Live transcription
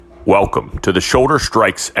Welcome to the Shoulder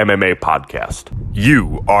Strikes MMA podcast.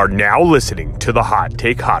 You are now listening to the Hot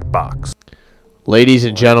Take Hot Box. Ladies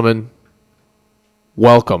and gentlemen,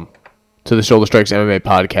 welcome to the Shoulder Strikes MMA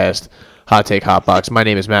podcast, Hot Take Hot Box. My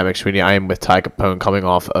name is Matt McSweeney. I am with Ty Capone, coming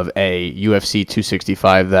off of a UFC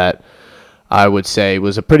 265 that I would say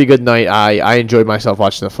was a pretty good night. I enjoyed myself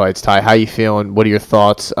watching the fights. Ty, how you feeling? What are your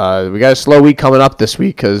thoughts? We got a slow week coming up this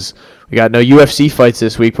week because we got no UFC fights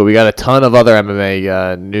this week, but we got a ton of other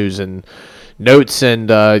MMA news and notes, and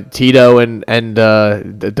Tito and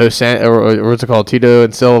what's it called? Tito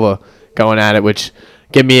and Silva going at it, which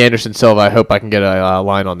give me Anderson Silva. I hope I can get a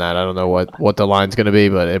line on that. I don't know what the line's going to be,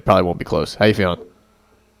 but it probably won't be close. How you feeling?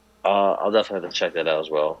 I'll definitely have to check that out as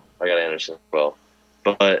well. I got Anderson as well.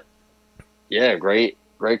 But yeah, great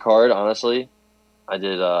card, honestly. I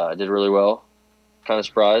did really well. Kind of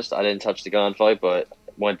surprised. I didn't touch the Gane fight, but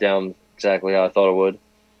went down exactly how I thought it would.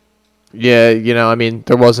 Yeah, I mean,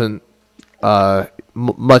 there wasn't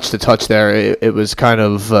much to touch there. It was kind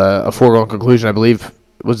of a foregone conclusion. I believe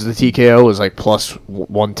was the TKO was like plus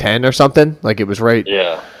 110 or something. Like it was right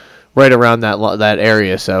around that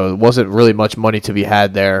area. So it wasn't really much money to be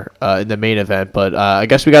had there in the main event. But I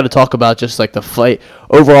guess we got to talk about just like the fight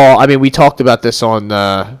overall. I mean, we talked about this on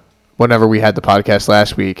whenever we had the podcast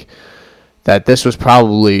last week, that this was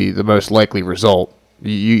probably the most likely result.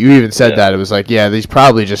 You even said that. It was like, yeah, he's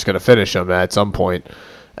probably just going to finish him at some point.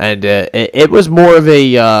 And it was more of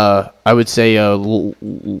a, I would say,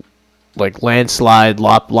 like landslide,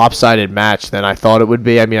 lopsided match than I thought it would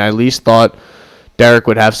be. I mean, I at least thought Derek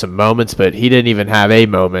would have some moments, but he didn't even have a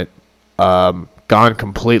moment. Gane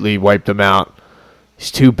completely wiped him out. He's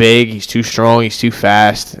too big, he's too strong, he's too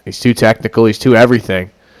fast, he's too technical, he's too everything.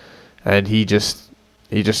 And he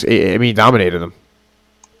dominated him.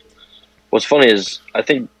 What's funny is I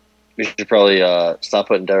think we should probably stop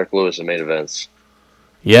putting Derek Lewis in main events.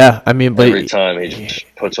 Yeah, I mean, but every time he just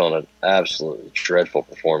puts on an absolutely dreadful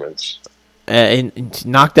performance. And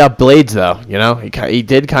knocked out Blades, though. He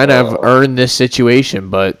did kind of earn this situation,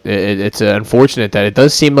 but it's unfortunate that it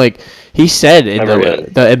does seem like he said in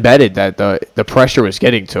the embedded that the pressure was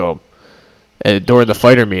getting to him during the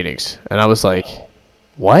fighter meetings, and I was like,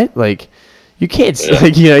 what? Like, you can't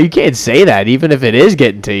you can't say that even if it is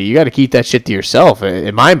getting to you. You got to keep that shit to yourself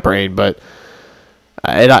in my brain, but.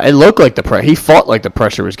 It looked like he fought like the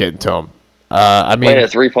pressure was getting to him. I mean, landed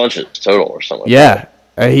 3 punches total or something. Yeah,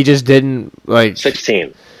 he just didn't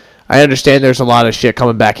 16. I understand there's a lot of shit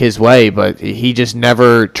coming back his way, but he just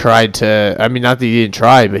never tried to. I mean, not that he didn't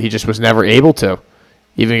try, but he just was never able to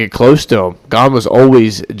even get close to him. Gane was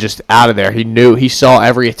always just out of there. He saw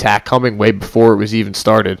every attack coming way before it was even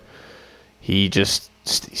started. He just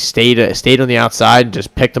stayed on the outside and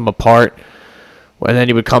just picked him apart. And then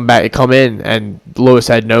he would come in, and Lewis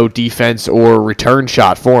had no defense or return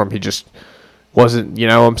shot for him. He just wasn't,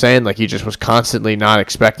 what I'm saying? Like, he just was constantly not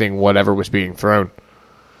expecting whatever was being thrown.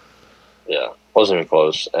 Yeah, wasn't even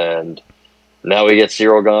close. And now we get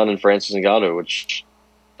Ciryl Gane and Francis Ngannou, which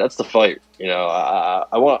that's the fight. I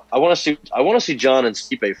want to see John and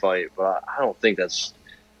Stipe fight, but I don't think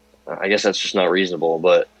I guess that's just not reasonable.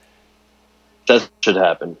 But that should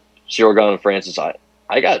happen. Ciryl Gane and Francis.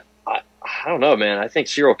 I don't know, man. I think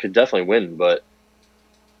Ciryl could definitely win, but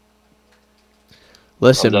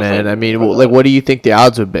listen, man. I mean, what do you think the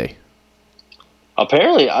odds would be?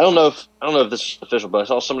 Apparently, I don't know if this is official, but I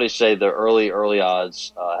saw somebody say the early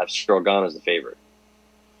odds have Ciryl Gane as the favorite.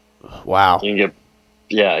 Wow. You can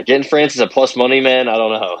getting Francis at plus money, man. I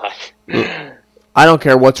don't know. I don't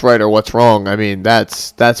care what's right or what's wrong. I mean,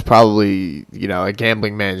 that's probably a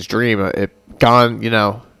gambling man's dream. Gane,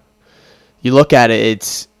 you look at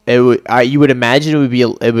it, you would imagine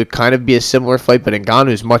it would kind of be a similar fight, but Ngannou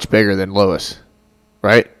is much bigger than Lewis,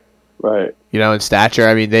 right? Right. In stature.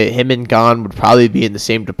 I mean, him and Gane would probably be in the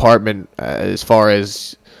same department as far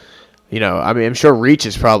as, I mean, I'm sure reach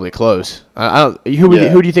is probably close. Who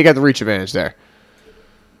do you think had the reach advantage there?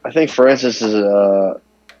 I think Francis is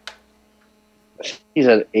he's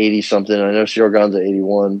at 80 something. I know Ciryl Gane's at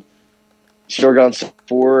 81. Ciryl Gane's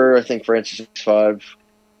 4. I think Francis is 5,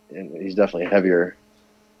 and he's definitely heavier.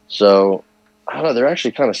 So, I don't know. They're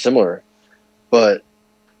actually kind of similar, but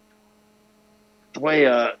the way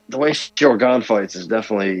Ciryl Gane fights is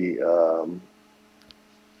definitely. I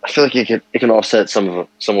feel like it can offset some of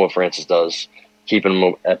what Francis does, keeping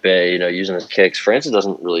him at bay. Using his kicks. Francis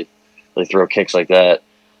doesn't really throw kicks like that,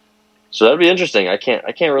 so that'd be interesting. I can't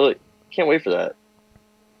wait for that.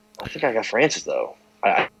 I think I got Francis though.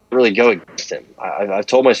 I really go against him. I've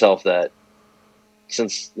told myself that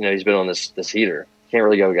since he's been on this heater. Can't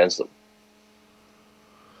really go against them.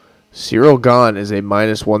 Cyril Gahn is a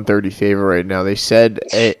minus 130 favorite right now. They said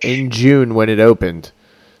in June when it opened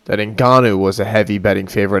that Ngannou was a heavy betting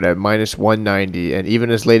favorite at minus 190, and even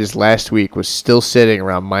as late as last week was still sitting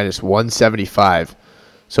around minus 175.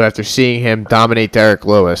 So after seeing him dominate Derek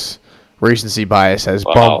Lewis, recency bias has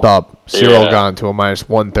bumped up Cyril Gahn to a minus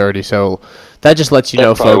 130. So that just lets you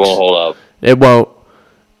know, folks. Won't hold up. It won't.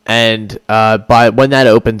 And by when that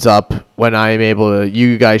opens up, when I am able to,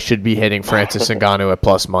 you guys should be hitting Francis Ngannou at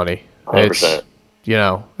plus money. 100%.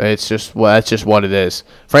 It's just that's just what it is.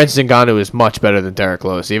 Francis Ngannou is much better than Derek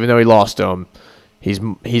Lewis, even though he lost to him.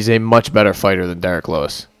 He's a much better fighter than Derek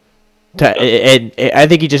Lewis. And I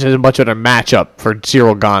think he just has a much better matchup for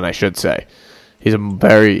Cyril Gahn, I should say. It's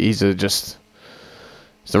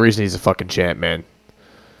the reason he's a fucking champ, man.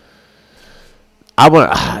 I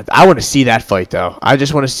want to see that fight though. I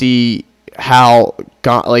just want to see how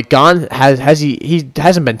Gahn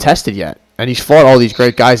hasn't been tested yet, and he's fought all these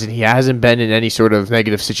great guys, and he hasn't been in any sort of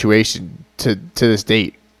negative situation to this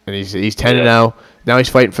date. And he's 10-0. Now he's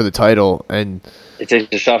fighting for the title, and he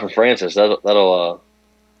takes a shot for Francis. That'll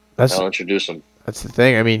introduce him. That's the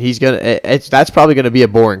thing. I mean, that's probably gonna be a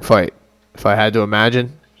boring fight if I had to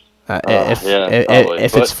imagine.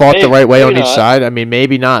 If it's fought the right way on each side, I mean,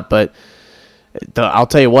 maybe not, but. I'll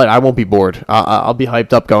tell you what, I won't be bored. I'll be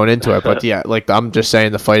hyped up going into it. But yeah, I'm just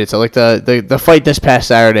saying the fight. It's like the fight this past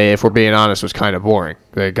Saturday, if we're being honest, was kind of boring.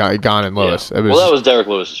 Gahn and Lewis. Yeah. That was Derek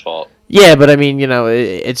Lewis's fault. Yeah, but I mean,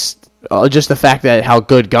 it's just the fact that how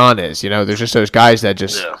good Gahn is. There's just those guys that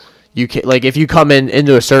just you can if you come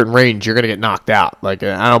into a certain range, you're gonna get knocked out. Like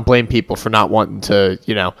I don't blame people for not wanting to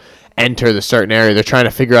enter the certain area. They're trying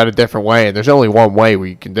to figure out a different way, and there's only one way where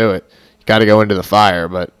you can do it. You got to go into the fire,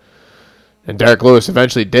 And Derek Lewis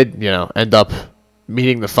eventually did, end up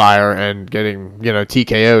meeting the fire and getting,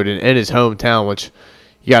 TKO'd in his hometown, which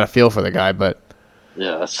you got to feel for the guy. But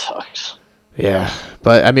yeah, that sucks. Yeah,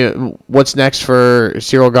 but I mean, what's next for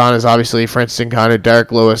Cyril Gahn is obviously Francis Ngannou.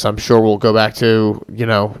 Derek Lewis, I'm sure we'll go back to,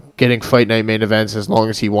 getting fight night main events as long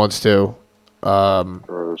as he wants to.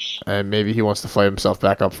 And maybe he wants to fight himself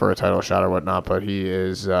back up for a title shot or whatnot. But he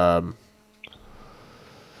is.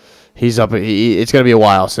 He's up. It's going to be a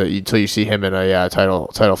while until you see him in a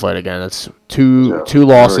title fight again. That's two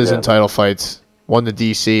losses in title fights. One to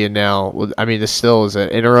DC, and now this still is an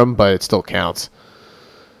interim, but it still counts.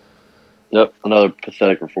 Yep, another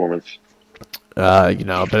pathetic performance. But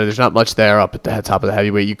there's not much there up at the top of the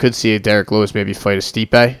heavyweight. You could see Derek Lewis maybe fight a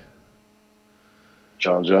Stipe.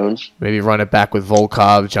 John Jones. Maybe run it back with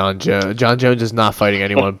Volkov. John Jones is not fighting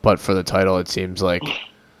anyone but for the title. It seems like.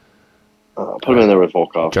 Put him in there with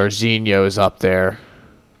Volkov. Jairzinho is up there.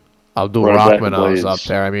 Abdul Rahmanov is up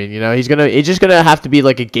there. I mean, he's just gonna have to be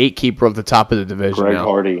like a gatekeeper of the top of the division. Greg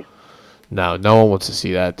Hardy. No one wants to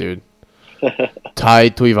see that, dude. Tai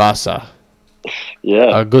Tuivasa.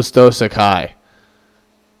 Yeah. Augusto Sakai.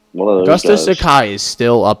 One of those Augusto Sakai is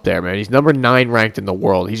still up there, man. He's number 9 ranked in the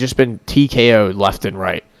world. He's just been TKO'd left and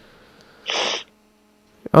right.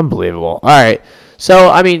 Unbelievable. All right.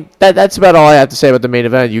 So, that's about all I have to say about the main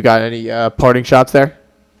event. You got any parting shots there?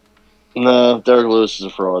 No, Derek Lewis is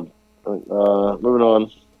a fraud. Moving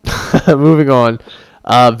on. Moving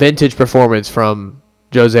on. Vintage performance from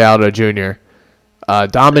Jose Aldo Jr.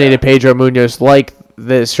 Dominated Pedro Munoz like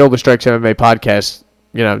the Shoulder Strikes MMA podcast.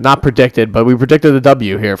 Not predicted, but we predicted the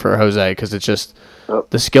W here for Jose because it's just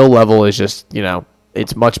the skill level is just,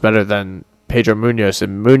 it's much better than Pedro Munoz.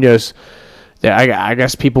 And Munoz... Yeah, I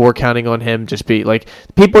guess people were counting on him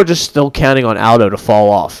people are just still counting on Aldo to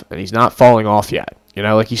fall off, and he's not falling off yet.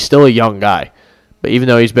 He's still a young guy. But even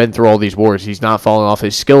though he's been through all these wars, he's not falling off.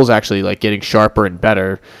 His skills actually getting sharper and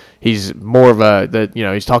better. He's more of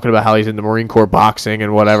he's talking about how he's in the Marine Corps boxing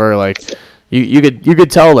and whatever. You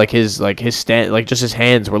could tell his stand, just his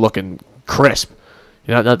hands were looking crisp.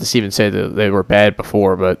 Not to even say that they were bad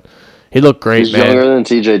before, but he looked great, he's man. Younger than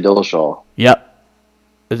TJ Dillashaw. Yep.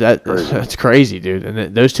 That's crazy, dude.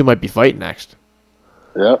 And those two might be fighting next.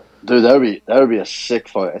 Yep, dude, that would be a sick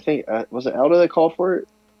fight. I think was it Aldo that called for it?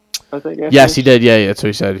 I think. Yes, he did. Yeah, that's what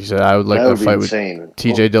he said. He said I would like to fight with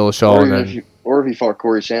TJ Dillashaw, or if he fought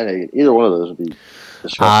Corey Sandhagen. Either one of those would be.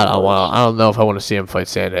 I don't know if I want to see him fight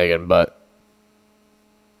Sandhagen, but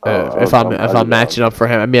if I'm matching up for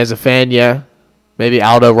him, as a fan, yeah, maybe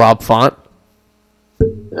Aldo Rob Font.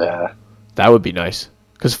 Yeah, that would be nice.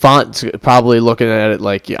 Because Font's probably looking at it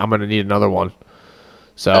like, I'm going to need another one.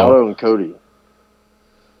 So Aldo and Cody.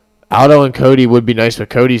 Aldo and Cody would be nice,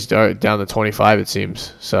 but Cody's down to 25, it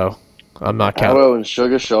seems. So I'm not counting. Aldo and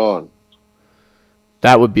Sugar Sean.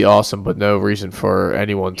 That would be awesome, but no reason for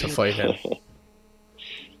anyone to fight him.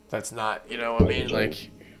 That's not,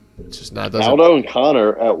 It's just not. Doesn't. Aldo and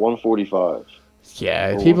Connor at 145.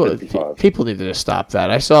 Yeah, Or people 155. need to stop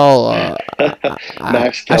that. I saw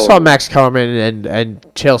Max I saw Kellerman. Max Kellerman and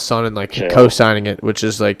Chael Sonnen like Chael. co-signing it, which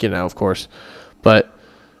is like, of course, but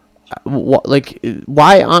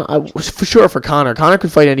why? For sure for Connor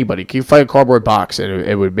could fight anybody. He could fight a cardboard box and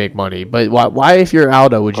it would make money. But why if you're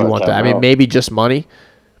Aldo would you want that? I mean, maybe just money,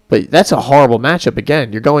 but that's a horrible matchup.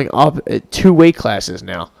 Again, you're going up 2 weight classes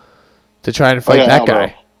now to try and fight that Aldo.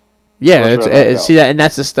 guy. Yeah, see that, and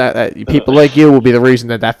that's the stat that people like you will be the reason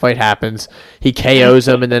that fight happens. He KOs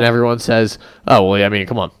him, and then everyone says, "Oh, well, I mean,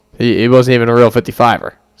 come on, he wasn't even a real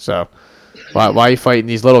 55er." So why are you fighting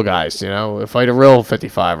these little guys? Fight a real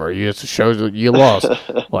 55er. You just shows that you lost.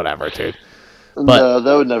 Whatever, dude. But No,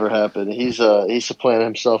 that would never happen. He's supplanted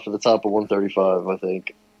himself at the top of 135, I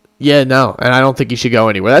think. yeah, no, and I don't think he should go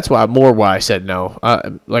anywhere. That's why I said no.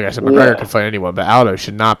 Like I said, McGregor can fight anyone, but Aldo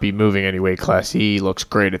should not be moving any weight class. He looks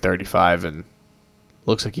great at 35 and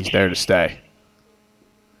looks like he's there to stay.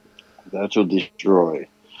 That will destroy.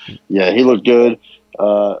 Yeah, he looked good.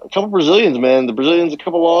 A couple Brazilians, man. The Brazilians, a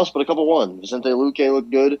couple lost, but a couple won. Vicente Luque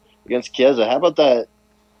looked good against Chiesa. How about that?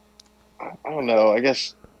 I don't know. I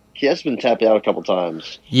guess Chiesa's been tapped out a couple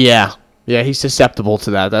times. Yeah, he's susceptible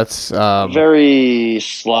to that. That's Very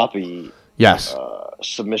sloppy. Yes.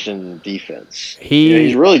 Submission defense. He's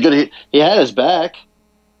he's really good. He had his back.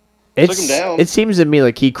 Took him down. It seems to me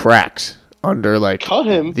like he cracks under Cut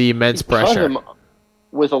him. the immense pressure. Cut him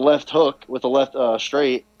with a left hook, with a left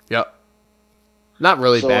straight. Yep. Not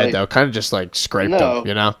really So, bad though. Kind of just scraped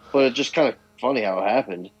him. But it's just kind of funny how it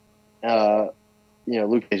happened.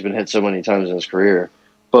 Luque's been hit so many times in his career,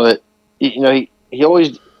 but he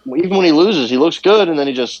always, even when he loses, he looks good, and then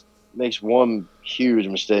he just makes one huge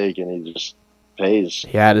mistake, and he just pays.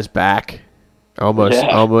 He had his back.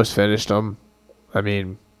 Almost finished him. I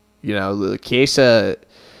mean, Chiesa.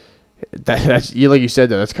 That's like you said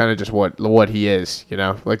though. That's kind of just what he is.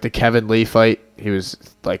 Like the Kevin Lee fight, he was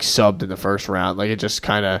subbed in the first round. Like it just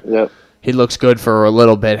kind of. Yep. He looks good for a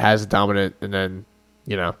little bit, has a dominant, and then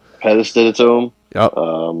Pettis did it to him. Yep.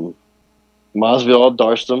 Masvidal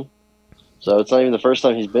darsed him, so it's not even the first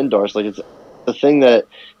time he's been darsed. Like it's the thing that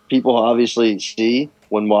people obviously see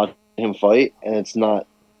when watching him fight, and it's not.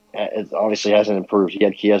 It obviously hasn't improved.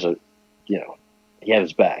 He has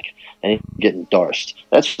his back, and he's getting darsed.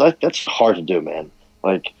 That's hard to do, man.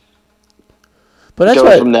 But that's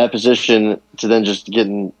going from that position to then just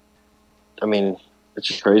getting. I mean, it's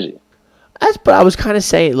just crazy. But I was kind of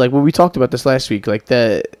saying, when we talked about this last week,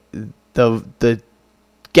 the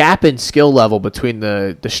gap in skill level between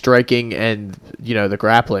the striking and the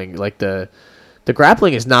grappling, the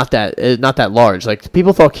grappling is not that large.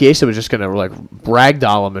 People thought Chiesa was just gonna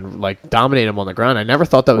ragdoll him and dominate him on the ground. I never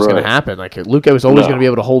thought that was gonna happen. Luque was always gonna be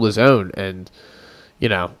able to hold his own, and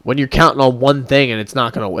when you're counting on one thing and it's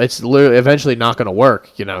literally eventually not gonna work.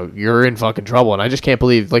 You're in fucking trouble. And I just can't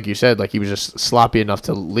believe, like you said, he was just sloppy enough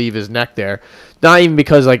to leave his neck there. Not even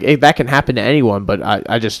because that can happen to anyone, but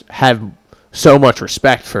I just have so much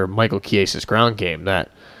respect for Michael Chiesa's ground game that.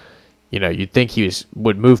 You'd think he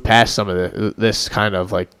would move past some of this kind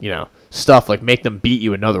of stuff, make them beat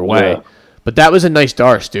you another way. Yeah. But that was a nice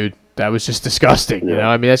darce, dude. That was just disgusting. Yeah.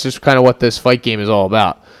 I mean, that's just kind of what this fight game is all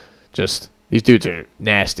about. Just these dudes are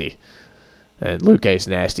nasty, and Luque's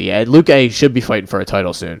nasty. And Luque should be fighting for a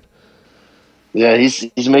title soon. Yeah,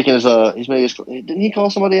 he's making his didn't he call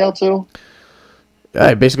somebody out too? Yeah,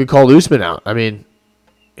 he basically called Usman out. I mean,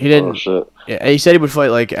 he didn't. Oh, shit. Yeah, he said he would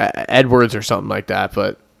fight Edwards or something like that,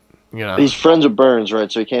 but. He's friends with Burns, right?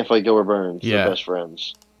 So he can't fight Gilbert Burns. Yeah, they're best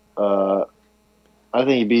friends. I think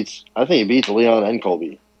he beats Leon and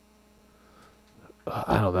Colby.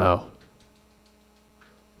 I don't know.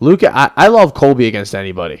 Luque, I love Colby against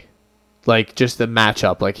anybody. Just the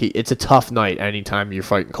matchup. It's a tough night anytime you're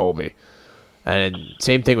fighting Colby. And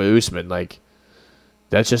same thing with Usman.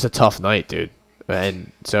 That's just a tough night, dude.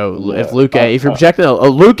 And so if you're projecting a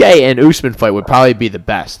Luque and Usman fight would probably be the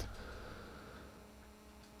best.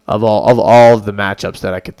 Of all of the matchups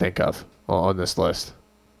that I could think of on this list.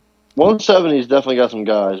 170's definitely got some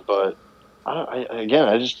guys, but I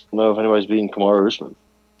just don't know if anybody's beating Kamaru Usman.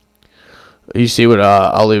 You see what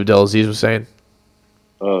Ali Abdelaziz was saying?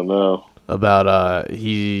 Oh, no. About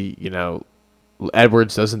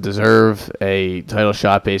Edwards doesn't deserve a title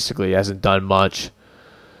shot, basically. He hasn't done much.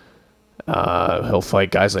 He'll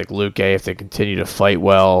fight guys like Luque if they continue to fight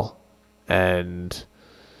well. And...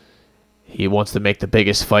 he wants to make the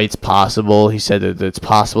biggest fights possible. He said that it's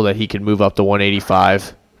possible that he can move up to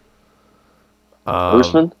 185.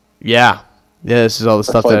 Usman? Yeah. This is all the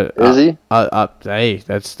stuff that... Is he? Hey,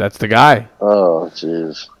 that's the guy. Oh,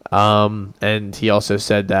 jeez. And he also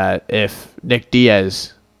said that if Nick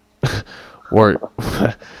Diaz were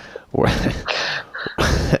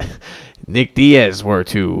Nick Diaz were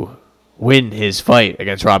to win his fight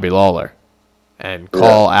against Robbie Lawler and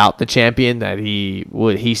call out the champion, that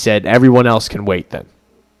he said everyone else can wait then.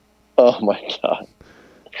 Oh my God.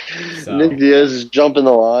 So, Nick Diaz is jumping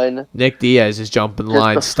the line. Nick Diaz is jumping the Get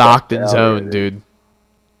line. the fuck Stockton's out of own, here, dude.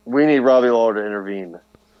 We need Robbie Lawler to intervene.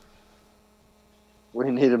 We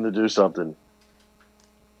need him to do something.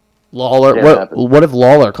 Lawler. Can't happen. What if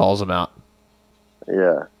Lawler calls him out?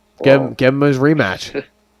 Yeah. Give him his rematch.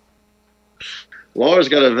 Lawler's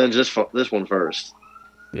got to avenge this one first.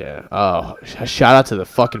 Yeah. Oh, shout out to the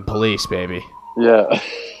fucking police, baby. Yeah.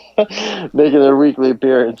 Making their weekly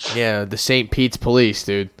appearance. Yeah, the St. Pete's police,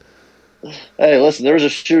 dude. Hey, listen, there was a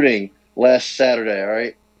shooting last Saturday, all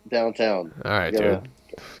right? Downtown. All right, Yeah. dude.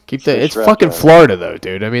 Keep the. It's strap fucking on. Florida, though,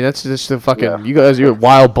 dude. I mean, that's just the fucking. Yeah. You're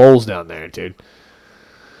wild bulls down there, dude.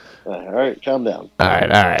 All right, calm down. All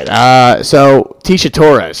right. So Tisha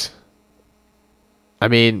Torres. I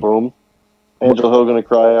mean, Boom. Angela Hill going to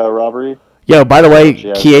cry robbery? yo. By the way, She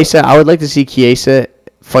has- Chiesa. I would like to see Chiesa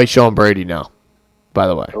fight Sean Brady now. By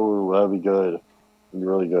the way, Oh, that'd be good. That'd be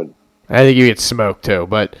really good. I think you get smoked too,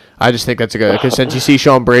 but I just think that's a good. Because since you see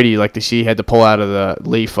Sean Brady, like to see he had to pull out of the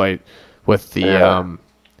Lee fight with the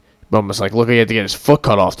almost like look, he had to get his foot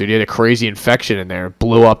cut off, dude. He had a crazy infection in there,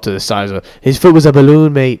 blew up to the size of his foot was a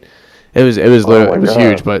balloon, mate. It was my God.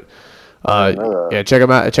 huge, but I know that. yeah, check him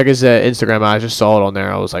out. Check his Instagram. I just saw it on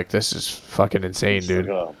there. I was like, this is fucking insane, dude.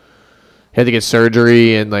 Oh, He had to get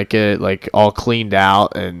surgery and like get it like all cleaned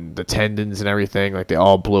out, and the tendons and everything like they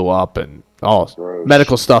all blew up, and all Gross.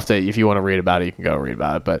 medical stuff that if you want to read about it, you can go read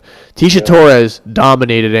about it. But Tisha Torres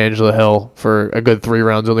dominated Angela Hill for a good 3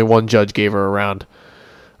 rounds. Only one judge gave her a round.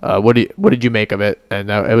 What did you make of it? And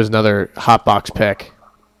it was another hot box pick.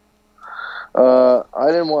 I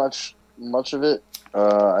didn't watch much of it.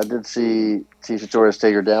 I did see Tisha Torres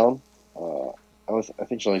take her down. I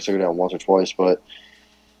think she only took her down once or twice, but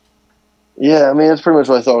yeah, I mean, that's pretty much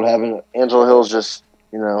what I thought would happen. Angela Hill's just,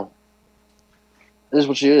 is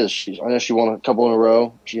what she is. I know she won a couple in a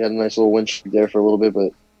row. She had a nice little win streak there for a little bit,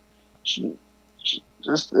 but she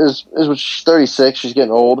just is what she's 36. She's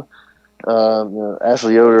getting old.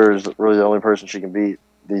 Ashley Yoder is really the only person she can beat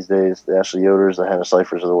these days. The Ashley Yoders, the Hannah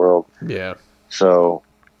Cyphers of the world. Yeah. So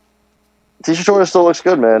Tisha Torres still looks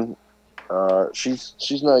good, man. She's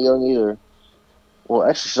not young either. Well,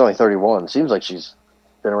 actually, she's only 31. Seems like she's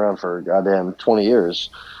been around for goddamn 20 years.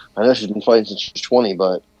 I know she's been fighting since she was 20,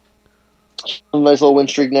 but she's a nice little win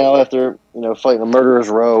streak now after fighting a murderer's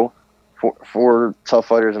row, four tough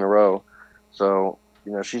fighters in a row. So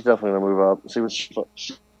she's definitely gonna move up. See what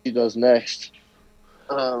she does next.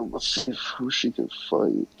 Let's see who she could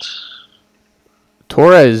fight.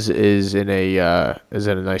 Torres is in a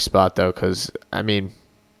nice spot though, because I mean,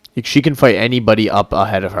 she can fight anybody up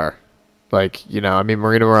ahead of her. Like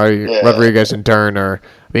Marina Rodriguez and Dern, or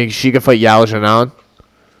she could fight Yao Janan.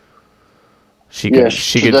 She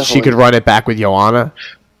could run it back with Joanna.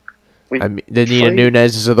 The Nina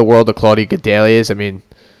Nunez's of the world, the Claudia Gadelia's. I mean,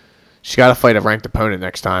 she got to fight a ranked opponent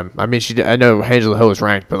next time. I mean, I know Angela Hill is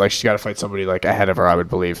ranked, but she's got to fight somebody ahead of her, I would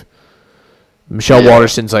believe. Michelle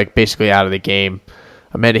Waterson's basically out of the game.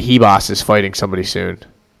 Amanda Hebos is fighting somebody soon.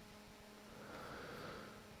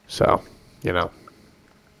 So,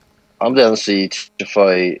 I'm down to see to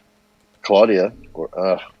fight Claudia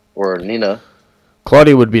or Nina.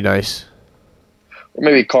 Claudia would be nice. Or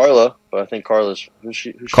maybe Carla, but I think Carla's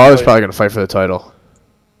Carla's probably going to fight for the title.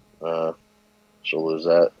 She'll lose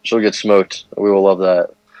that. She'll get smoked. We will love that.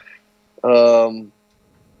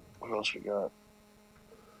 What else we got?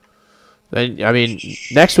 Then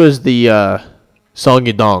next was the Song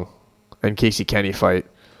Yadong and Casey Kenny fight,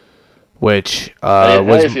 which How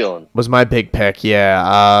you feeling? was my big pick. Yeah,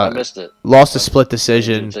 I missed it. Lost a split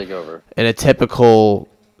decision Didn't take over. in a typical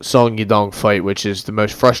Song Yadong fight, which is the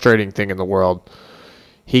most frustrating thing in the world.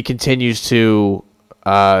 He continues to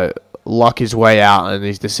luck his way out in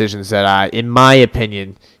these decisions that in my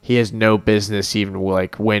opinion, he has no business even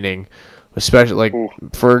winning. Especially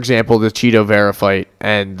for example, the Cheeto Vera fight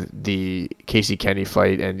and the Casey Kenny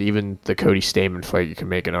fight, and even the Cody Stamann fight. You can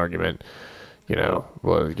make an argument. He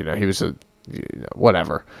was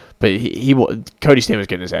whatever, but Cody Stamann was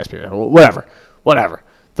getting his ass beat. Whatever.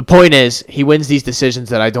 The point is, he wins these decisions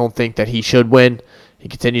that I don't think that he should win. He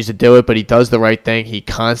continues to do it, but he does the right thing. He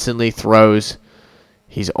constantly throws.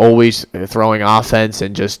 He's always throwing offense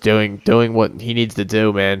and just doing what he needs to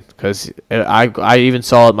do, man. Because I even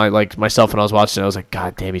saw it myself when I was watching it. I was like,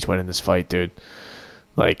 God damn, he's winning this fight, dude.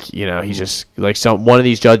 Like, he's just like one of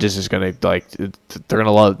these judges is gonna they're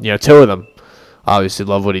gonna love, two of them obviously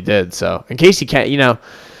love what he did. So, and Casey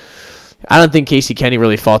I don't think Casey Kenny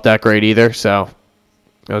really fought that great either. So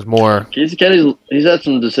it was more Casey Kenny. He's had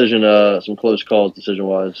some some close calls decision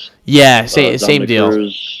wise. Yeah, same deal.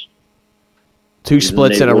 Cruz, 2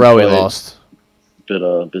 splits in a row he lost.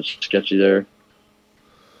 Bit sketchy there.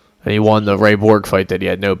 And he won the Ray Borg fight that he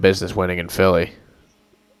had no business winning in Philly.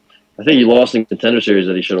 I think he lost in Contender Series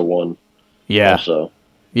that he should have won. Yeah. Also.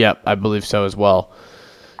 Yep, I believe so as well.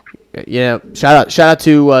 Yeah, shout out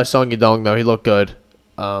to Song Yadong though. He looked good.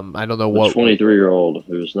 I don't know what 23-year-old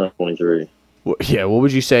who's not 23. Yeah, what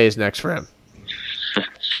would you say is next for him?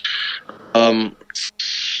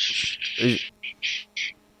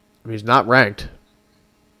 He's not ranked.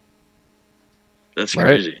 That's right?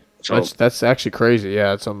 Crazy. So, that's actually crazy.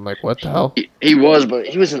 Yeah, it's I'm like, what the hell? He was, but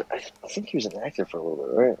I think he was an actor for a little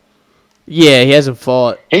bit, right? Yeah, he hasn't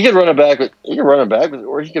fought. He could run it back,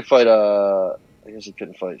 or he could fight. I guess he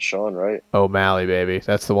couldn't fight Sean, right? O'Malley, baby.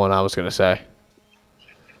 That's the one I was gonna say.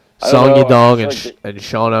 Song Yadong and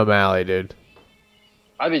Sean O'Malley, dude.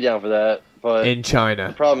 I'd be down for that, but in China.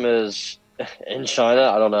 The problem is, in China,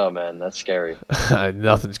 I don't know, man. That's scary.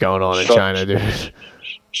 Nothing's going on in China, dude.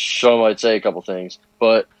 Sean might say a couple things,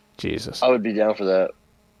 but Jesus, I would be down for that.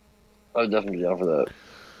 I would definitely be down for that.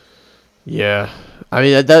 Yeah, I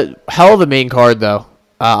mean that hell of a main card though.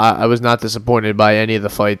 I was not disappointed by any of the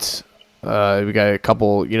fights. We got a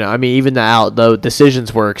couple, I mean, even the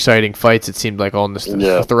decisions were exciting fights. It seemed like on this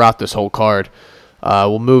throughout this whole card.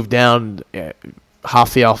 We'll move down.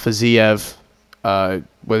 Rafael Fiziev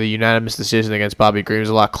with a unanimous decision against Bobby Green was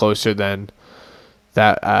a lot closer than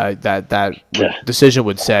that decision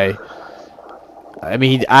would say. I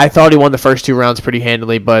mean, I thought he won the first 2 rounds pretty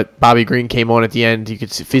handily, but Bobby Green came on at the end. You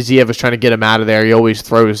could see Fiziev was trying to get him out of there. He always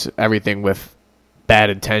throws everything with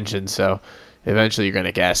bad intentions, so eventually you're going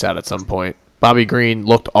to gas out at some point. Bobby Green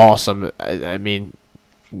looked awesome. I mean,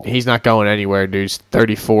 he's not going anywhere, dude. He's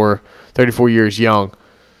 34 years young.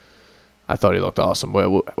 I thought he looked awesome.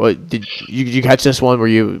 What did you catch this one?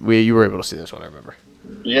 You were able to see this one? I remember.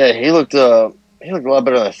 Yeah, he looked a lot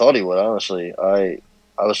better than I thought he would. Honestly, I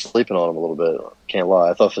was sleeping on him a little bit. Can't lie.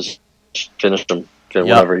 I thought Fiziev finished him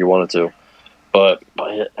whenever he wanted to. But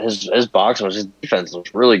his boxing, his defense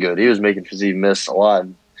was really good. He was making Fiziev miss a lot.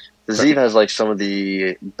 Fiziev has like some of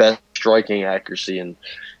the best striking accuracy in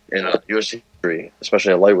UFC history,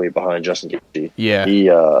 especially at lightweight behind Justin Gaethje. Yeah,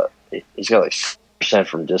 he's got like 6%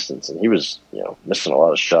 from distance, and he was missing a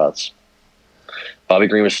lot of shots. Bobby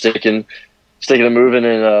Green was sticking and moving,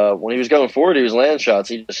 and when he was going forward, he was landing shots.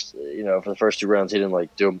 He just for the first 2 rounds, he didn't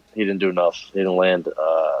do enough. He didn't land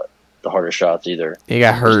the harder shots either. He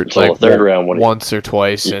got hurt until the third round once or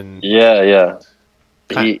twice, and yeah.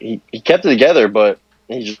 He kept it together, but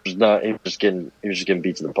he just was not. He was getting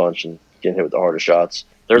beat to the punch and getting hit with the harder shots.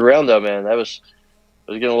 Third round though, man, it was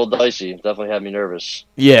getting a little dicey. Definitely had me nervous.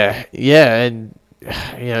 Yeah, and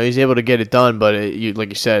he's able to get it done, but like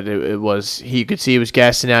you said, it was you could see he was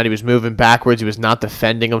gassing out. He was moving backwards. He was not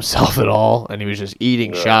defending himself at all, and he was just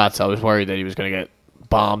eating shots. I was worried that he was going to get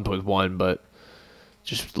bombed with one, but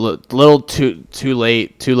just little too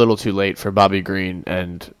late, too little too late for Bobby Green,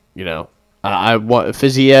 and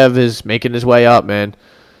Fiziev is making his way up, man.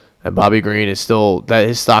 And Bobby Green is still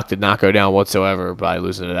his stock did not go down whatsoever by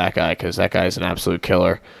losing to that guy, because that guy is an absolute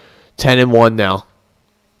killer. 10-1 now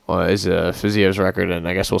is Fiziev's record, and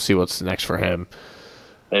I guess we'll see what's next for him.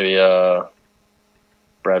 Maybe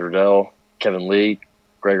Brad Riddell, Kevin Lee,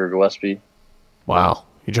 Gregor Gillespie. Wow,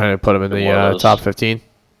 you trying to put him in the top 15?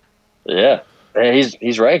 Yeah,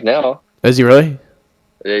 he's ranked now. Is he really?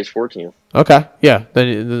 Yeah, he's 14th. Okay, yeah, then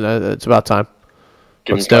it's about time.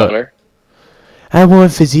 Let's do it. I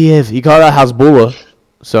want Fiziev. He called out Hasbulla,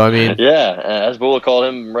 so I mean. Yeah, Hasbulla called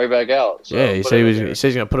him right back out. So yeah, he said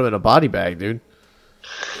he's gonna put him in a body bag, dude.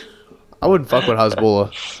 I wouldn't fuck with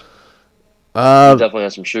Hasbulla. He definitely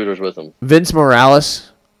has some shooters with him. Vince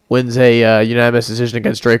Morales wins a unanimous decision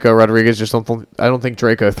against Draco Rodriguez. I don't think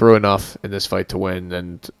Draco threw enough in this fight to win,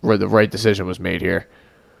 and where the right decision was made here.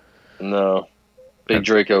 No, Big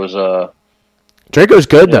Draco was Draco's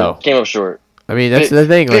good though. Came up short. I mean, that's the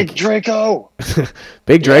thing. Big Draco.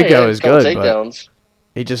 Big Draco is good, takedowns.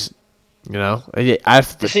 But he just,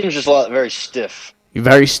 he seems just very stiff.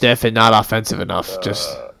 Very stiff and not offensive enough.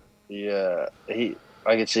 Yeah, I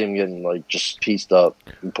could see him getting just pieced up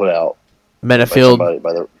and put out. Menafield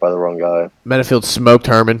by the wrong guy. Menafield smoked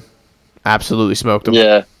Herman. Absolutely smoked him.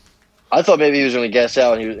 Yeah, I thought maybe he was going to gas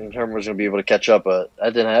out and Herman was going to be able to catch up, but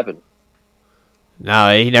that didn't happen.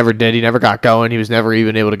 No, he never did. He never got going. He was never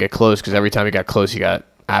even able to get close, because every time he got close, he got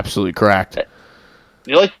absolutely cracked.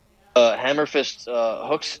 You like hammer fist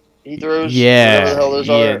hooks he throws? Yeah, Whatever the hell those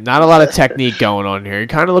yeah. are. Not a lot of technique going on here. He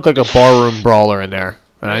kind of looked like a barroom brawler in there.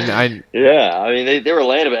 I Yeah, I mean they were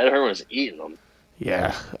landing, but Ed Herman was eating them.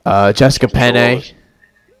 yeah. Jessica Penne, So,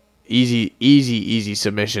 easy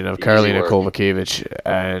submission of Karolina work. Kovacevic,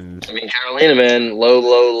 and I mean Carolina, man,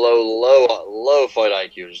 low fight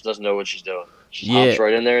IQ, just doesn't know what she's doing. She hops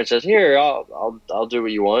right in there and says, "Here, I'll do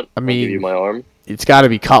what you want. I'll give you my arm." it's got to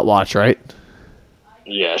be cut watch, right?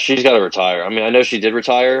 Yeah, she's got to retire. I mean, I know she did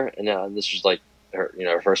retire, and this was like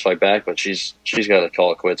her first fight back, but she's got to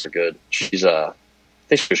call it quits for good. She's I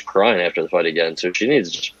think she was crying after the fight again, so she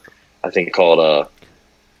needs to, I think, call it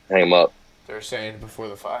hang him up. They're saying before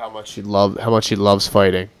the fight how much she loves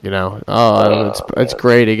fighting. You know, it's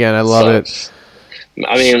great. Again, I love it.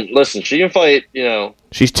 I mean, listen, she can fight. You know,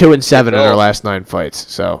 she's 2-7 in her last 9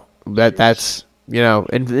 fights, so that's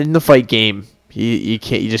in the fight game. You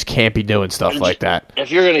just can't be doing stuff like that.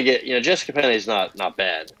 If you're gonna get, Jessica Penne's not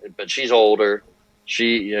bad, but she's older.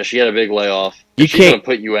 She had a big layoff. She's gonna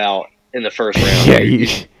put you out in the first round. Yeah,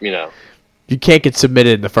 you can't get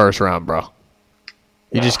submitted in the first round, bro.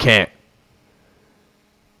 You just can't.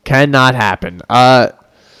 Cannot happen. Manel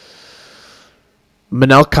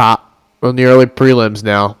Kape on the early prelims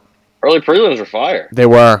now. Early prelims were fire. They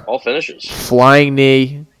were all finishes. Flying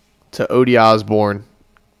knee to Ode Osborne.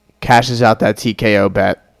 Cashes out that TKO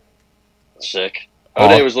bet. Sick.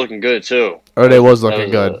 Ode was looking good, too. Ode was looking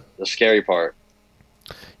good. The scary part.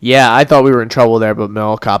 Yeah, I thought we were in trouble there, but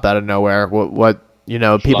Manel Kape out of nowhere. What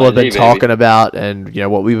people have been talking about and,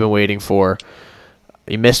 what we've been waiting for.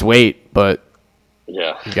 He missed weight, but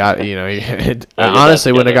yeah, you got,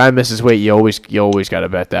 honestly, when a guy misses weight, you always got to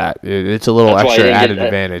bet that. It's a little extra added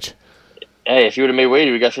advantage. Hey, if you would have made weight,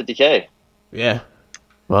 you would have got 50K. Yeah.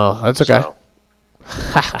 Well, that's okay. So.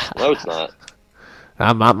 No, it's not.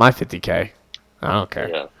 I'm not my 50K. I don't care.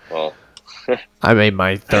 Yeah, well. I made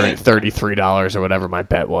my $33 or whatever my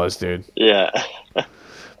bet was, dude. Yeah.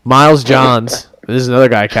 Miles Johns. This is another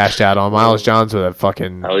guy I cashed out on. Miles Johns with a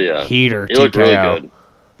fucking heater. He looked really good.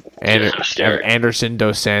 Anderson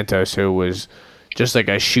Dos Santos, who was just like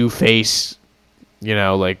a shoe face,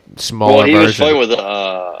 like smaller version. Well, he was fighting with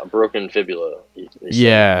a broken fibula.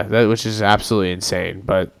 Yeah, which is absolutely insane.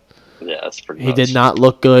 But yeah, that's pretty. He did not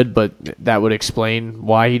look good, but that would explain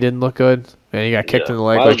why he didn't look good. And he got kicked in the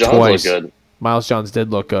leg Miles Johns twice. Looked good. Miles Johns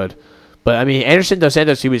did look good, but I mean Anderson Dos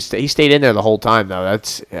Santos, he stayed in there the whole time though.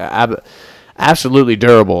 That's absolutely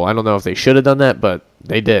durable. I don't know if they should have done that, but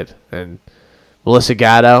they did. And Melissa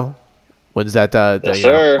Gatto wins that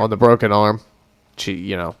on the broken arm.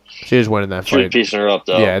 She was winning that fight. She was piecing her up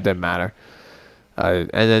though. Yeah, it didn't matter. And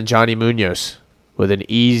then Johnny Munoz with an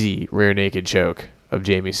easy rear naked choke of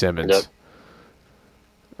Jamie Simmons. Yep.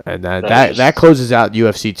 And that closes out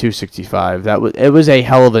UFC 265. It was a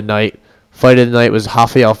hell of a night. Fight of the night was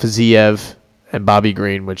Rafael Fiziev and Bobby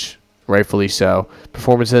Green, which rightfully so.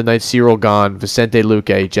 Performance of the night: Cyril Gane, Vicente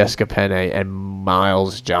Luque, Jessica Penne, and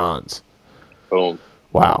Miles Johns. Boom!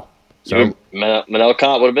 Wow. So Manel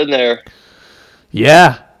Kape would have been there.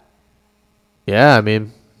 Yeah. Yeah, I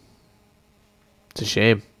mean, it's a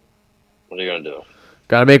shame. What are you gonna do?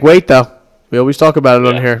 Gotta make weight though. We always talk about it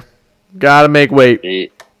on here. Gotta make weight. Be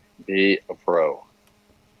a pro.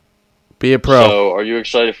 Be a pro. So, are you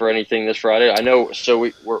excited for anything this Friday? I know. So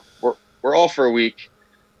we're off for a week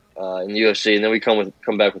in the UFC, and then we come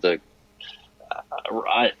back with a.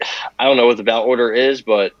 I don't know what the bout order is,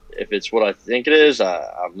 but if it's what I think it is,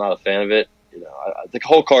 I'm not a fan of it. The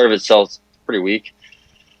whole card of itself is pretty weak.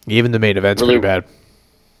 Even the main event's pretty bad.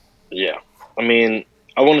 Yeah, I mean,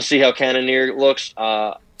 I want to see how Cannonier looks.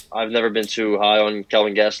 I've never been too high on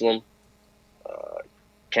Kelvin Gastelum.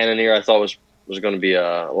 Cannonier, I thought was going to be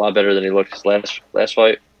a lot better than he looked his last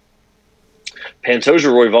fight. Pantoja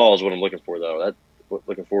Royval is what I'm looking for, though.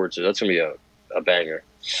 Looking forward to. That's going to be a banger.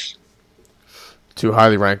 Two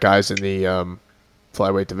highly ranked guys in the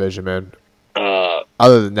flyweight division, man.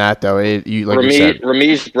 Other than that, though, you said,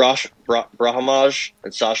 Ramiz Brahimaj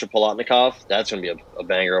and Sasha Palatnikov. That's going to be a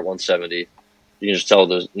banger at 170. You can just tell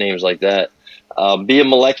those names like that. Bia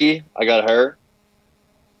Malecki, I got her.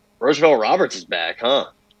 Roosevelt Roberts is back, huh?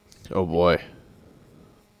 Oh boy.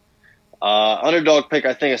 Underdog pick,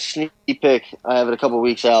 I think a sneaky pick. I have it a couple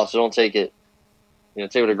weeks out, so don't take it.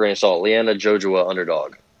 Take it with a grain of salt. Liana Jojua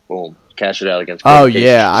underdog. Boom. Cash it out against. Oh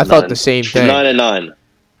yeah, I thought the same thing. 9-9.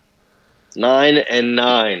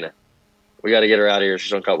 9-9. We got to get her out of here.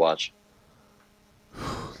 She's on cut watch.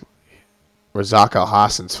 Razak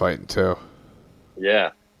Al-Hassan's fighting too.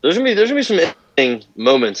 Yeah, there's gonna be some interesting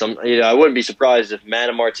moments. I wouldn't be surprised if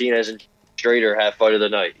Mana Martinez and Strader have fight of the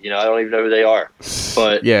night. I don't even know who they are.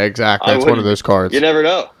 But Yeah, exactly. I That's one of wouldn't- those cards. You never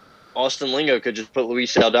know. Austin Lingo could just put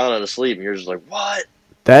Luis Saldana to sleep, and you're just like, what?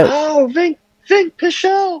 That Oh, Vink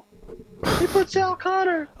Pichel. He put Sal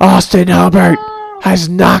Connor. Austin Albert Oh. has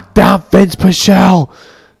knocked out Vince Pichel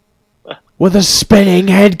with a spinning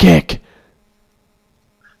head kick.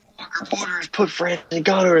 Walker Porter has put Francis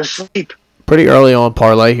Connor to sleep. Pretty early on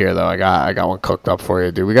parlay here, though. I got one cooked up for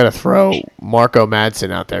you, dude. We got to throw Marco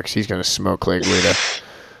Madsen out there because he's going to smoke Clay Guida.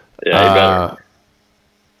 Yeah, he better.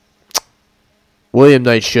 William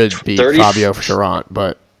Knight should beat 30 Fabio Ferrant,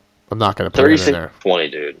 but I'm not going to put him in there.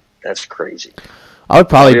 36-20, dude. That's crazy. I would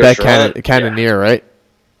probably Fabio bet Ferrant? Cannonier, right?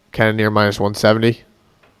 Cannonier minus 170.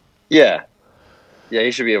 Yeah. Yeah,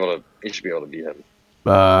 he should be able to beat him.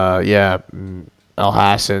 Yeah. El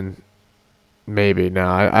Hassan, maybe. No,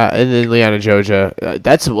 and then Liana Joja.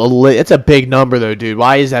 That's a big number, though, dude.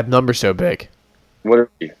 Why is that number so big? What are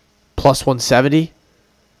you? Plus 170?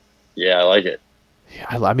 Yeah, I like it.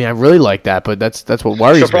 I mean, I really like that, but that's what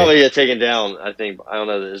worries She'll me. probably get taken down. I think. I don't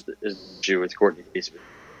know. Is the issue with Courtney Casey?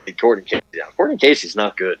 Courtney Casey down. Courtney Casey's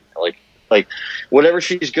not good. Like whatever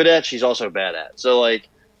she's good at, she's also bad at. So like,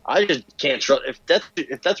 I just can't trust.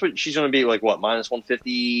 If that's what she's going to be, like what, minus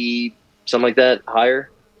 150, something like that, higher.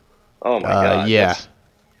 Oh my god. Yeah. That's-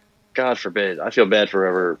 God forbid. I feel bad for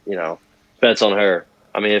whoever bets on her.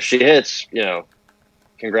 I mean, if she hits,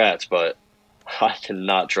 congrats, but I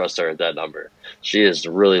cannot trust her at that number. She is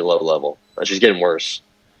really low level. She's getting worse.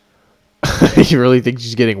 You really think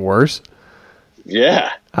she's getting worse?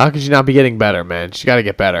 Yeah. How could she not be getting better, man? She's got to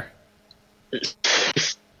get better.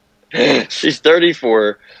 She's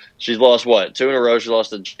 34. She's lost, what, 2 in a row? She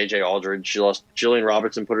lost to J.J. Aldridge. She lost Jillian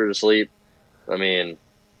Robertson, put her to sleep. I mean,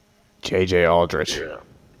 J.J. Aldrich. yeah.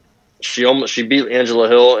 She beat Angela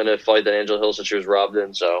Hill in a fight that Angela Hill said she was robbed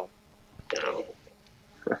in, so,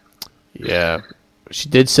 Yeah. She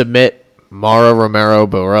did submit Mara Romero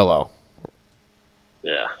Borello.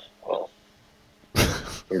 yeah. Well,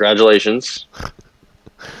 congratulations.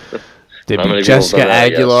 Did How many beat people have Jessica done that, I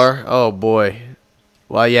guess? Aguilar. Oh boy.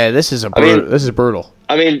 Well, yeah, this is this is brutal.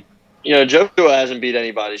 I mean, Joshua hasn't beat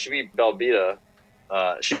anybody. She beat Belbita.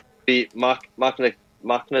 She beat Makna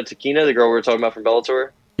Takina, the girl we were talking about from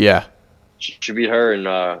Bellator. Yeah. She beat her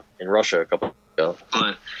in Russia a couple of ago.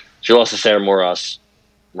 But she lost to Sarah Morris.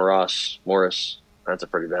 That's a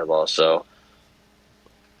pretty bad loss. So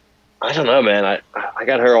I don't know, man. I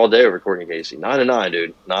got her all day over Courtney Casey. 9-9,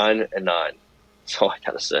 dude. 9-9. That's all I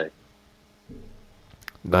gotta say.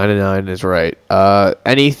 9-9 is right.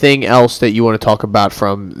 Anything else that you want to talk about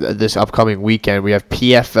from this upcoming weekend? We have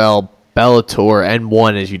PFL, Bellator, and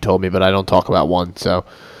one, as you told me, but I don't talk about one. So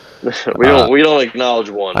we don't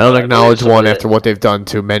acknowledge one. I don't but acknowledge believe one some after what they've done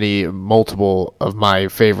to multiple of my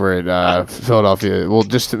favorite Philadelphia, well,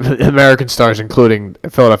 just American stars, including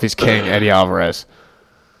Philadelphia's king Eddie Alvarez.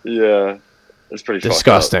 Yeah, it's pretty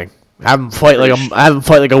Disgusting. Have him fight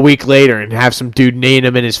like a week later and have some dude name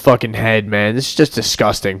him in his fucking head, man. This is just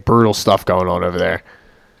disgusting, brutal stuff going on over there.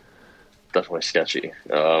 Definitely sketchy.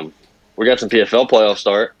 We got some PFL playoff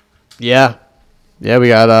start. Yeah, we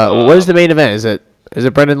got. What is the main event? Is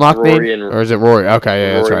it Brendan Loughnane Rory and- or is it Rory? Okay,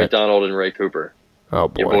 yeah, that's Rory right. McDonald and Ray Cooper.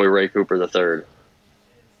 Oh Your boy, boy Ray Cooper the third.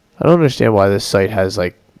 I don't understand why this site has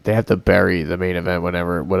they have to bury the main event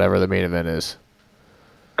whatever the main event is.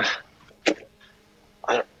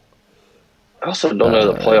 I also don't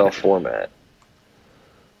know the playoff format.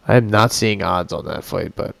 I am not seeing odds on that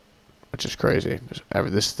fight, but which is crazy.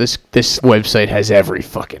 This website has every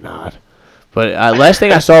fucking odd. But last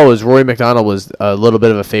thing I saw was Rory McDonald was a little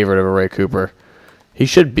bit of a favorite over Ray Cooper. He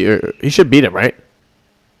should beat him, right?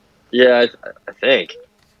 Yeah, I think.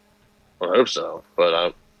 I hope so,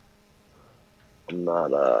 but I'm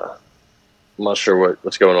not sure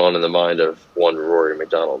what's going on in the mind of one Rory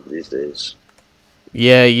McDonald these days.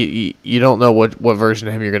 Yeah, you don't know what version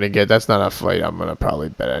of him you're gonna get. That's not a fight I'm gonna probably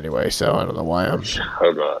bet anyway. So I don't know why I'm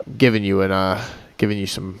Hope not. giving you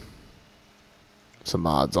some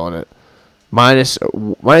odds on it. Minus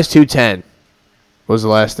 210 was the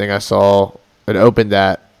last thing I saw. It opened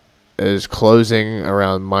at is closing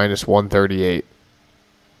around minus 138.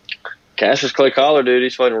 Cassius Clay Collar, dude,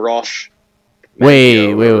 he's fighting Rosh. Wait.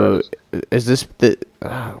 Is this the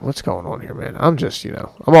what's going on here, man? I'm just I'm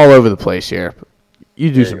all over the place here.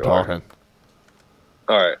 You do some you are. talking.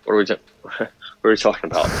 All right, what are we talking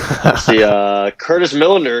about? Let's see, Curtis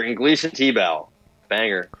Millender and Gleason Tebow,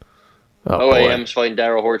 banger. Oh, boy. OAM's fighting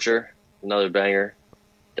Daryl Horcher, another banger.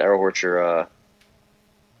 Daryl Horcher,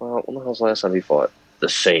 when the hell's the last time he fought? The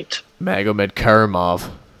Saint. Magomed Karamov.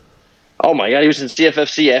 Oh my god, he was in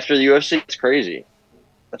CFFC after the UFC? It's crazy.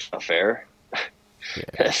 That's not fair.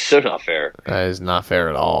 That's so not fair. That is not fair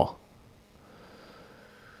at all.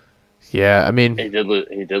 Yeah, I mean, He did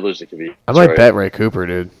lose to Khabib. I might bet Ray Cooper,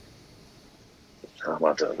 dude. I'm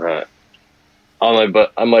not doing that.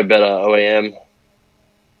 I might bet OAM.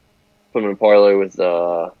 Put him in a parlay with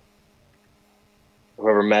whoever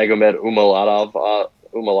Magomed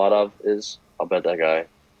Umalatov is. I'll bet that guy.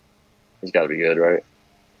 He's got to be good, right?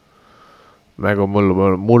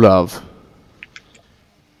 Magomulov.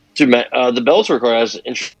 Dude, the Bellator card has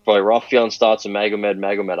interest by Rafael Stotts and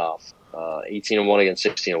Magomedov. 18-1 against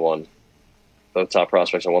 16-1. Both top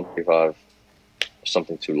prospects at 135.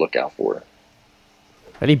 Something to look out for.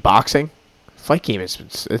 Any boxing? Fight game it's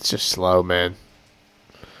just slow, man.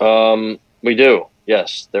 We do.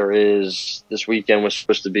 Yes, there is. This weekend was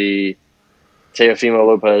supposed to be Teofimo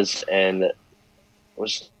Lopez and it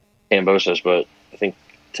was Kambosos, but I think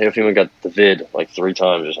Teofimo got the vid like 3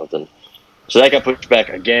 times or something. So that got pushed back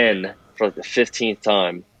again for like the 15th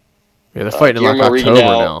time. Yeah, they're fighting in like October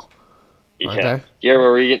now. Yeah.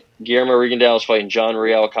 Guillermo Rigondeaux is fighting John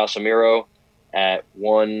Real Casemiro at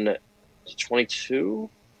 122.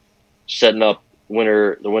 Setting up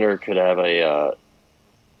the winner could have a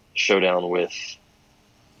showdown with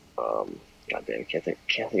goddamn, can't think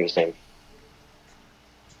of his name.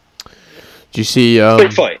 Did you see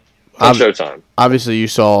Big fight on Showtime? Obviously you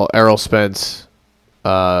saw Errol Spence.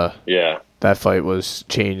 Yeah. That fight was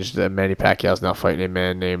changed. Manny Pacquiao's now fighting a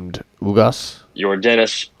man named Ugas.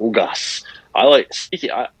 Yordenis Ugas. I like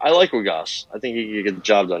Ugas. I think he could get the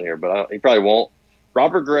job done here, but he probably won't.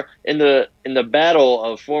 Robert in the battle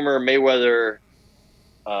of former Mayweather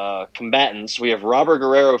combatants, we have Robert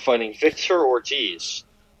Guerrero fighting Victor Ortiz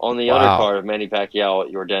on the undercard of Manny Pacquiao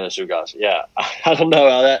at Yordenis Ugas. Yeah, I don't know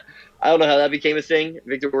how that became a thing.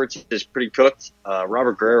 Victor Ortiz is pretty cooked.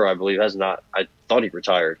 Robert Guerrero, I believe, has not. I thought he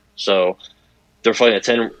retired. So they're fighting a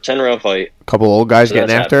 10-round fight. A couple old guys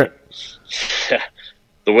getting after it. Yeah.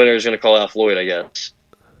 The winner is going to call out Floyd, I guess.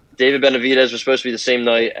 David Benavidez was supposed to be the same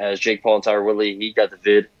night as Jake Paul and Tyron Woodley. He got the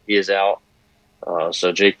vid. He is out.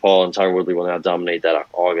 So Jake Paul and Tyron Woodley will now dominate that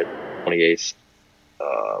August 28th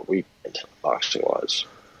weekend, boxing-wise.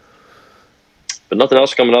 But nothing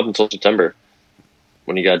else coming up until September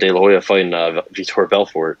when you got De La Hoya fighting Vitor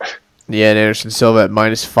Belfort. Yeah, and Anderson Silva at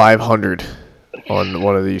 -500 on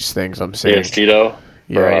one of these things I'm seeing. Against Tito?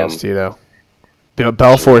 Yeah, against Tito.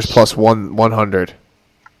 Belfort is plus 100.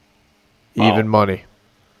 Even money.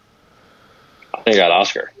 I think I got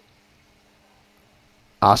Oscar.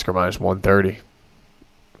 Oscar -130.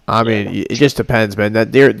 I mean, it just depends, man.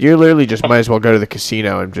 That you're literally just might as well go to the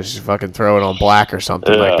casino and just fucking throw it on black or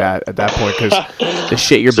something like that at that point, because the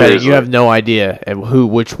shit you're betting, you have no idea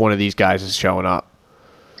which one of these guys is showing up.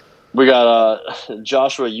 We got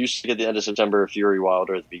Joshua used to get the end of September, Fury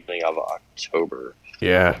Wilder at the beginning of October.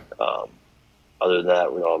 Yeah. Other than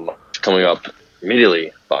that, we know coming up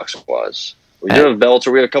immediately boxing-wise. We do have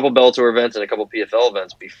Bellator. We have a couple Bellator events and a couple PFL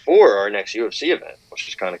events before our next UFC event, which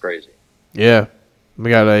is kind of crazy. Yeah. We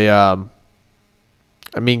got Gegard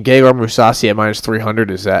Mousasi at -300.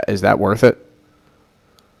 Is that worth it?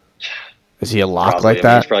 Is he a lock probably. like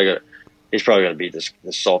that? He's probably gonna beat this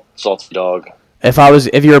salty dog.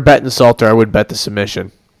 If you're betting Salter, I would bet the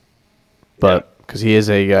submission. But because he is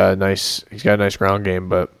he's got a nice ground game,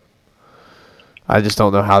 but I just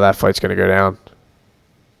don't know how that fight's gonna go down.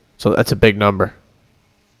 So that's a big number.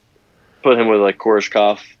 Put him with like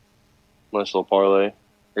Koreshkov, nice little parlay.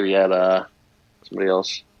 Or you had somebody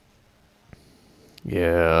else.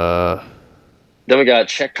 Yeah. Then we got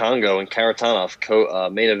Czech Congo and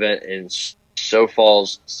Karatanov main event in Sioux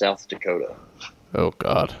Falls, South Dakota. Oh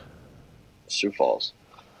God. Sioux Falls.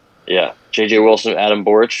 Yeah. J.J. Wilson, Adam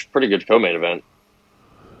Borich, pretty good co-main event.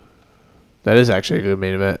 That is actually a good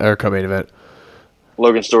main event or co-main event.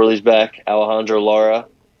 Logan Storley's back. Alejandro Lara,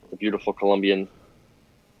 the beautiful Colombian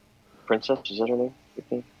princess. Is that her name?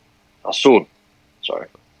 Azul. Sorry.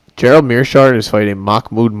 Gerald Mearshart is fighting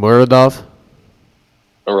Mahmoud Muradov.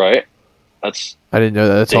 All right. I didn't know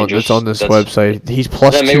that. That's on this website. He's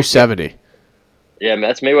plus 270. Yeah, man,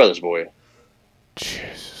 that's Mayweather's boy.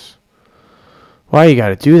 Jesus. Why you got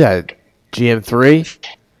to do that, GM3?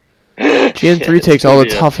 GM3 takes all the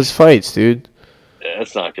toughest fights, dude. Yeah,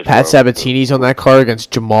 that's not good. Pat Sabatini's on that card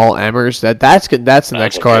against Jamal Emmers. That's the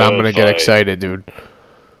next card I'm gonna get excited, dude.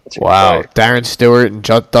 Wow, Darren Stewart and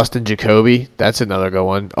Dustin Jacoby. That's another good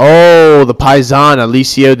one. Oh, the Paisan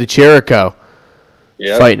Alicio Di Chirico.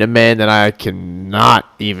 Yep. Fighting a man that I cannot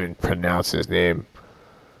even pronounce his name.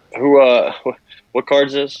 What card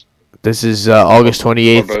is this? This is August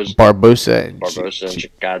 28th. Barbosa and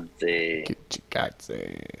Chikadze.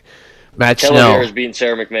 Matt Kelly Snell is beating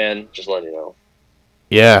Sarah McMahon. Just letting you know.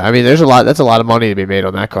 Yeah, I mean, that's a lot of money to be made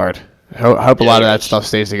on that card. Hope a lot of that yes. stuff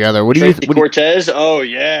stays together. What do Tracy you Cortez? Oh,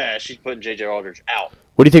 yeah. She's putting J.J. Aldridge out.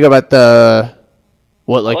 What do you think about the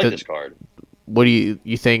what I like like the this card. what do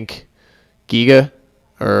you think Giga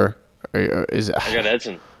or is it? I got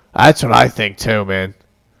Edson. That's what I think too, man.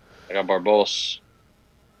 I got Barbosa.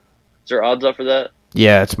 Is there odds up for that?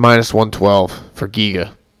 Yeah, it's -112 for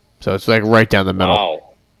Giga, so it's like right down the middle.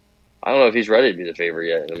 Wow. I don't know if he's ready to be the favorite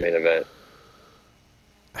yet in the main event.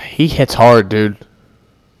 He hits hard, dude.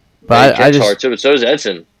 But Yeah, I he kicks just hard too, but so does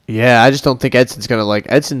Edson. yeah, I just don't think Edson's gonna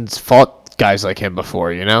Edson's fought guys like him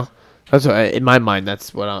before, you know. That's what, in my mind.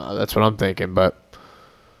 That's what I'm thinking. But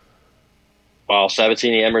Wow,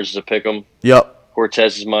 Sabatini Emers is a pick'em. yep,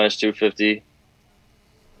 Cortez is -250.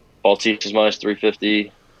 Baltiste is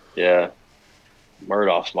 -350. Yeah.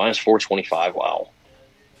 Murdoch's -425. Wow.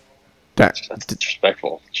 That's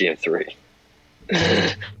disrespectful. GM3.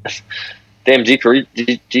 Damn, D.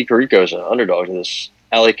 Carico's an underdog to this.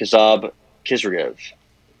 Ali Kazab Kizriev.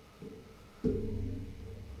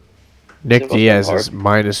 Nick It wasn't Diaz hard. is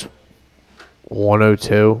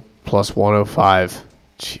 -102 plus 105.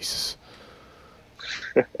 Jesus.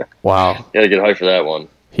 Wow. You gotta get hype for that one.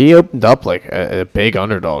 He opened up like a big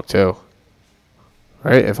underdog too.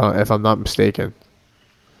 Right? If I'm not mistaken.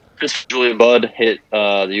 Chris Julia Budd hit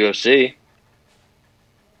the UFC.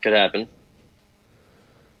 Could happen.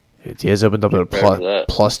 Diaz opened up at a Prepared for that.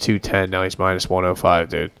 plus 210. Now he's -105,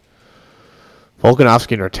 dude.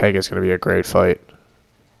 Volkanovski and Ortega is going to be a great fight.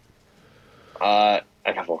 I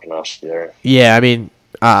got Volkanovski there. Yeah, I mean,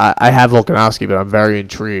 I have Volkanovski, but I'm very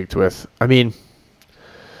intrigued with. I mean,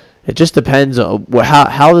 it just depends on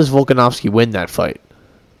how does Volkanovski win that fight.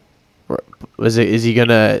 Is he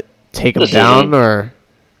gonna take him down or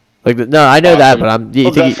like? No, I know that, but I'll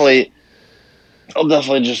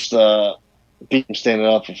definitely just beat him standing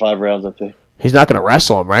up for 5 rounds. I think. he's not gonna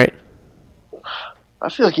wrestle him, right? I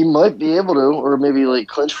feel like he might be able to, or maybe like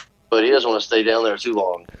clinch, but he doesn't want to stay down there too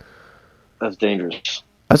long. That's dangerous.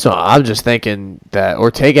 That's what I'm just thinking that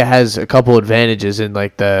Ortega has a couple advantages in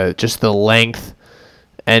like the length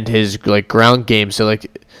and his like ground game. So like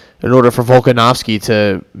in order for Volkanovski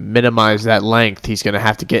to minimize that length, he's gonna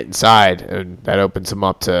have to get inside, and that opens him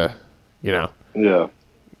up to, Yeah.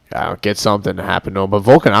 get something to happen to him. But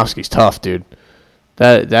Volkanovski's tough, dude.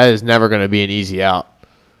 That is never gonna be an easy out.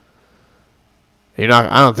 I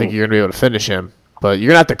don't think you're gonna be able to finish him, but you're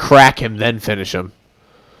gonna have to crack him then finish him.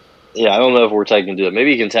 Yeah, I don't know if Ortega can do it.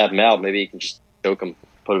 Maybe he can tap him out. Maybe he can just choke him,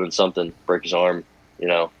 put him in something, break his arm. You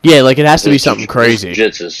know. Yeah, like it has to be something crazy. His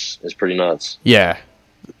jiu-jitsu is pretty nuts. Yeah,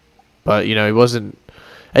 but he wasn't.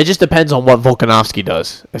 It just depends on what Volkanovski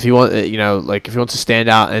does. If he want, if he wants to stand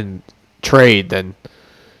out and trade, then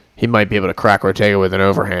he might be able to crack Ortega with an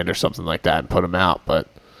overhand or something like that and put him out. But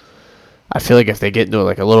I feel like if they get into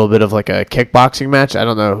like a little bit of like a kickboxing match, I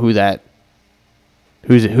don't know who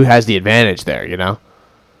has the advantage there. You know.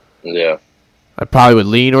 Yeah. I probably would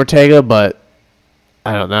lean Ortega, but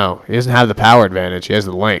I don't know. He doesn't have the power advantage. He has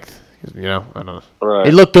the length. I don't know. Right.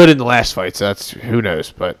 He looked good in the last fight, so that's who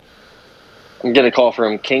knows. But I'm getting a call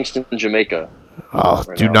from Kingston, Jamaica.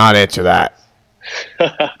 do not answer that.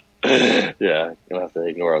 Yeah, gonna have to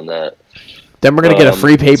ignore on that. Then we're gonna get a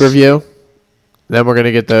free pay-per-view. Then we're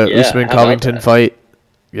gonna get the Yeah, Usman how about Covington that? fight.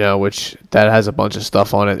 Which that has a bunch of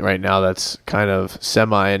stuff on it right now. That's kind of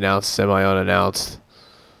semi-announced, semi-unannounced.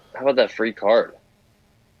 How about that free card?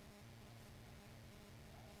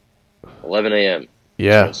 11 a.m.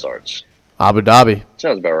 Yeah, It starts. Abu Dhabi.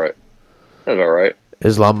 Sounds about right. Sounds about right.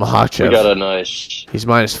 Islam We Makhachev. got a nice... He's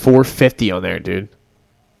 -450 on there, dude.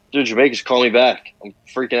 Dude, Jamaica's calling me back. I'm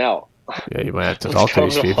freaking out. Yeah, you might have to What's talk to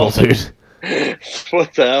these going people, on? dude.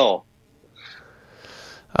 What the hell?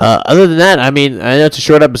 Other than that, I mean, I know it's a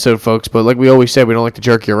short episode, folks, but like we always say, we don't like to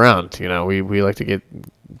jerk you around. We like to get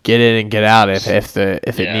in and get out if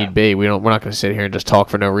it Yeah. need be. We're not going to sit here and just talk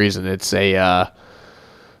for no reason. It's a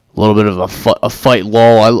little bit of a fight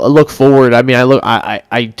lull. I look forward. I mean,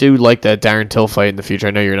 I do like that Darren Till fight in the future.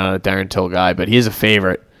 I know you're not a Darren Till guy, but he is a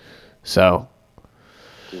favorite. So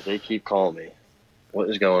Dude, they keep calling me. What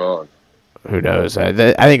is going on? who knows? I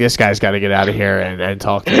think this guy's got to get out of here and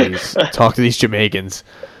talk to these Jamaicans.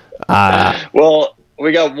 Well,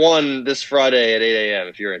 we got one this Friday at 8 a.m.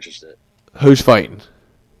 if you're interested. Who's fighting?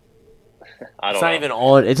 I don't It's know. not even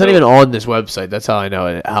on. It's not even on this website. That's how I know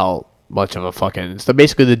it, how much of a fucking. It's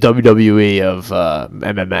basically the WWE of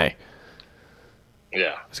MMA.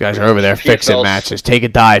 Yeah. These guys are over there fixing PFL's matches. Take a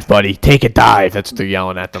dive, buddy. Take a dive. That's what they're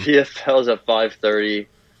yelling at them. PFL's at 5:30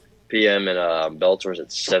 p.m. and Bellator's at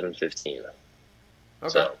 7:15.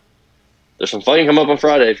 So there's some fighting coming up on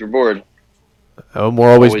Friday if you're bored. Oh, we're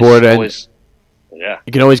always bored. And Always Yeah.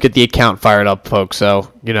 You can always get the account fired up, folks.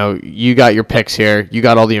 So, you got your picks here. You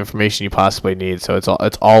got all the information you possibly need. So it's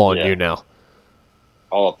all on you now.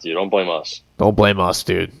 All up to you. Don't blame us. Don't blame us,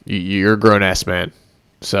 dude. You're a grown-ass man.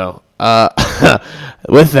 So,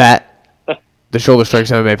 with that, the Shoulder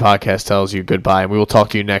Strikes MMA podcast tells you goodbye, and we will talk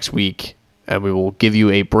to you next week, and we will give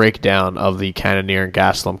you a breakdown of the Cannonier and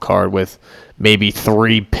Gastelum card with maybe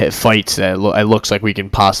 3 fights that it looks like we can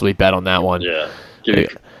possibly bet on that one. Yeah.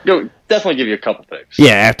 Definitely give you a couple picks.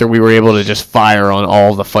 Yeah, after we were able to just fire on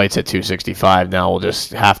all the fights at 265, now we'll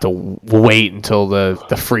just have to wait until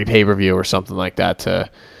the free pay-per-view or something like that to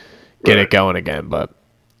get it going again. But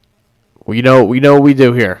we know what we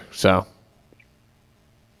do here. So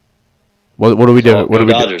what do we do? What do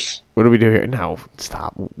we do? What do we do here? No,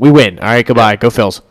 stop. We win. All right, goodbye. Go Phils.